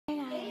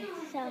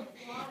So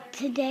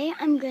today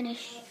I'm gonna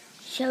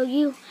show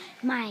you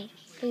my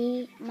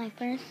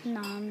first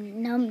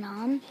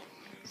nom.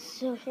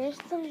 So here's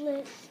the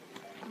list.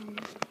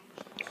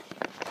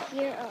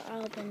 Here are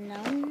all the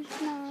noms.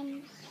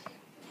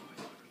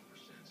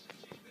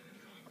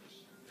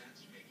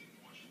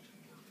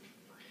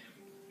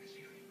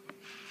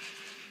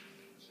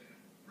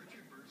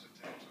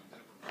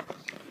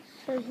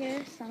 So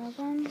here's some of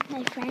them.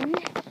 My friend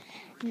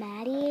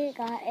Maddie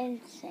got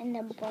it in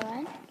the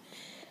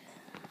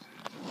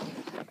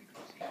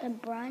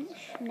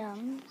brunch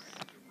noms.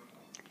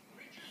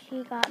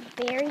 She got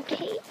berry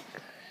cake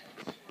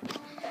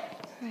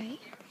right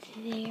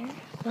there.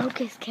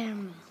 Focus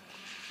camera.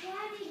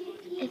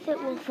 If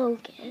it will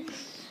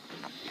focus.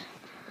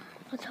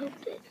 Let's hope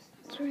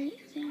it's right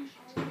there.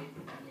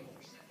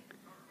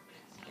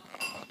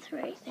 It's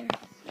right there.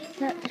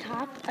 At the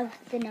top of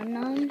the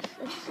num-noms,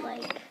 it's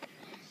like,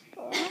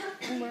 okay.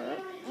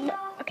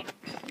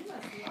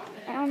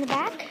 And on the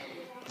back,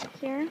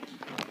 here,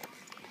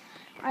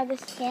 are the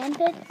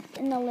Stamp-Its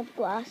and the lip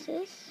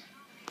glosses.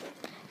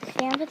 The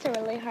Stamp-Its are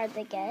really hard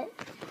to get.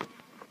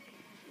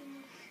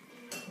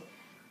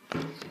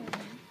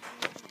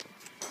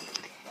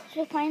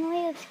 So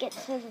finally, let's get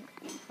to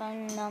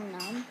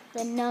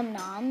the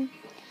num-nom.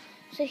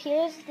 So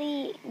here's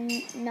the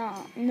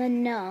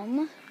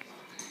num.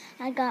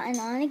 I got an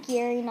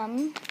onigiri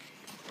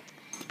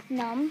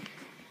num.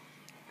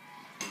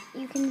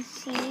 You can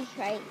see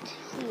right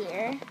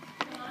here.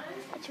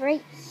 It's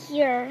right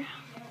here.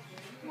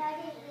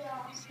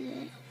 See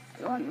it?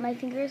 My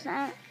finger's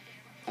out.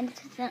 And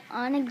it's an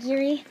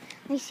onigiri.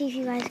 Let me see if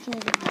you guys can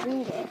even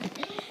read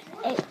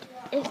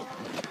it.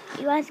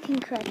 You guys can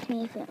correct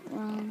me if it's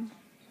wrong.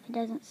 If it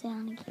doesn't say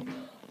onigiri.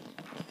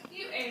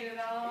 You ate it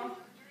all.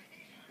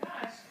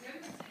 Gosh,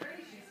 goodness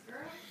gracious,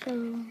 girl. So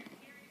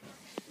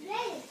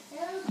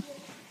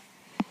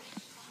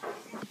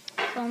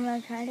I'm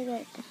going to try to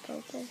get to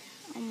focus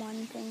on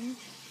one thing.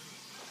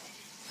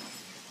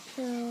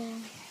 So,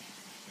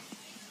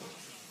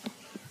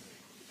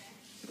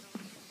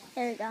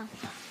 there we go.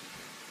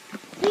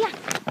 So yeah.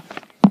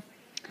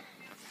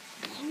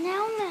 So now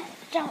I'm going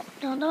to,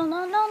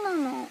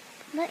 no.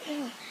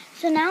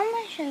 So now I'm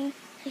going to show you.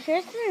 So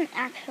here's an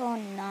actual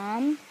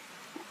num.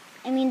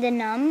 The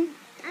num.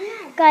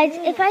 Guys,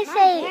 if I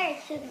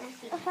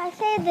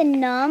say the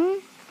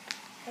num,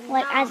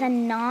 like as a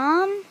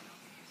nom,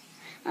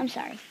 I'm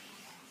sorry.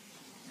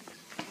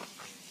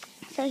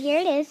 So here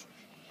it is.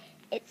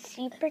 It's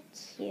super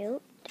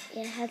cute.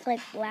 It has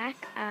like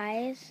black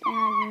eyes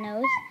and a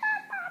nose.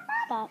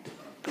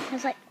 It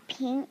has like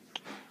pink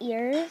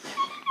ears.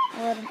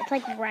 It's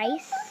like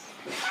rice.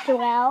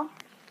 Joelle.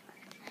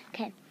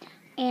 Okay.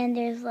 And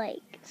there's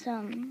like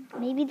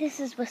maybe this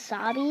is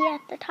wasabi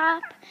at the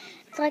top.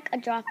 It's like a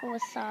drop of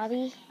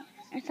wasabi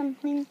or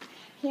something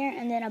here,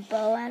 and then a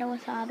bow out of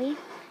wasabi.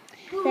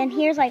 Then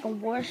here's like a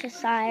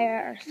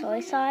Worcestershire or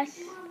soy sauce.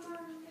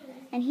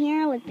 And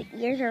here, like the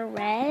ears are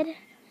red.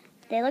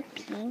 They look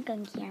pink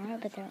on camera,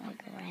 but they're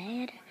like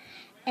red.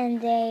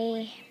 And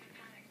they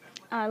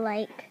are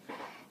like,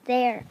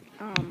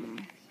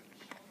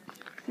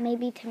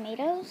 maybe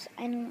tomatoes?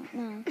 I don't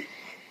know.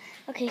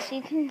 Okay,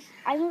 so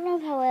I don't know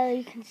how well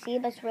you can see,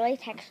 but it's really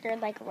textured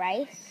like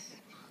rice.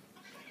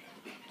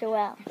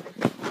 Joelle.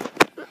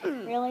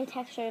 Really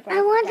textured like rice.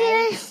 I want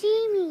you to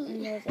see me.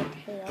 And there's a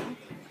tail.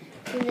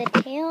 So the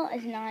tail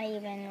is not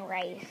even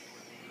rice.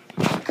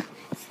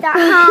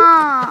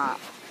 Stop.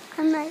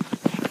 I'm like,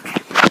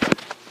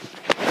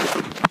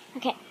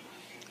 okay.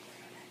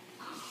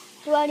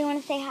 Joelle, do you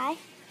want to say hi?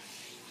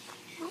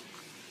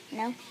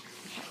 No? Okay.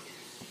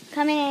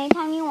 Come in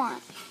anytime you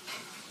want.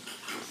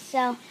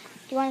 So, do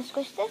you want to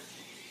squish this?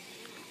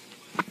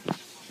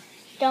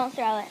 Don't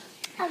throw it.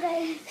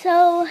 okay.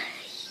 So,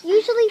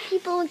 usually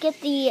people get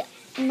the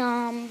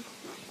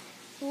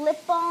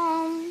lip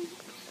balm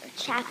or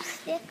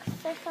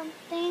chapsticks or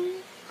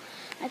something.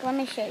 Like, let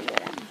me show you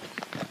them.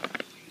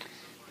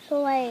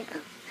 So, like,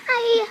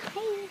 Hi.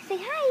 hey, say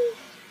hi.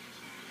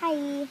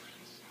 Hi.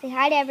 Say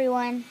hi to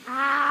everyone.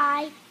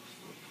 Hi.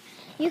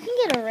 You can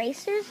get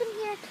erasers in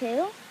here,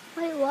 too.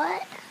 Wait,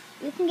 what?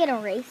 You can get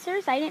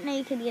erasers? I didn't know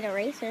you could get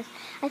erasers.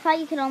 I thought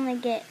you could only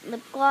get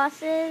lip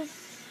glosses.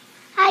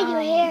 Hi,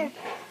 your hair.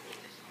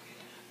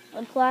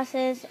 Lip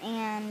glosses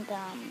and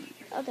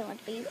other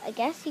ones. But I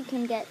guess you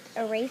can get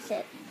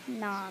erase-it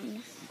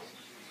noms.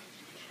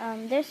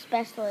 They're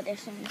special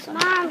editions.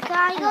 Mom, can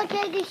I go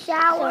take a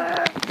shower?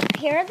 So,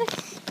 here are the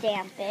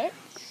Stamp-Its.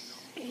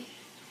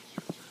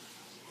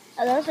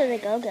 Oh, those are the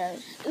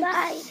Go-Go's.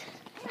 Bye.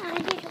 I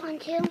just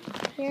want to.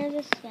 Here are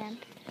the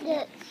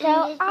Stamp-Its.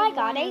 So I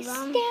got a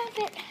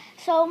Stamp-It.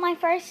 So my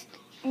first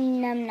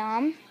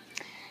nom,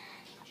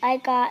 I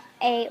got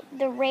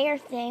the rare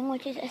thing,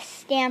 which is a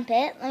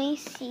Stamp-It. Let me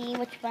see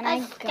which one I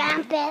got.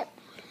 Stamp-It.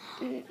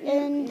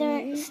 And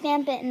they're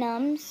Stamp-It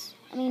noms.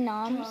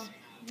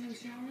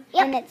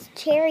 Yep. And it's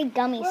cherry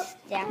gummy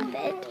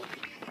Stamp-It.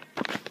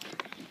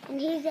 And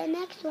here's the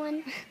next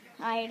one.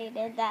 I already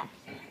did that.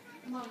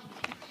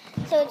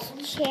 So it's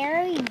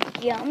cherry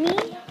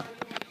gummy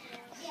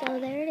So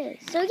there it is.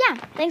 So yeah,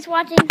 thanks for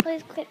watching.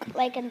 Please click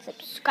like and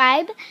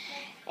subscribe.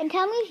 And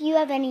tell me if you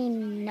have any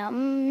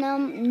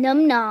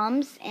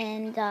noms.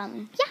 And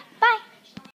yeah.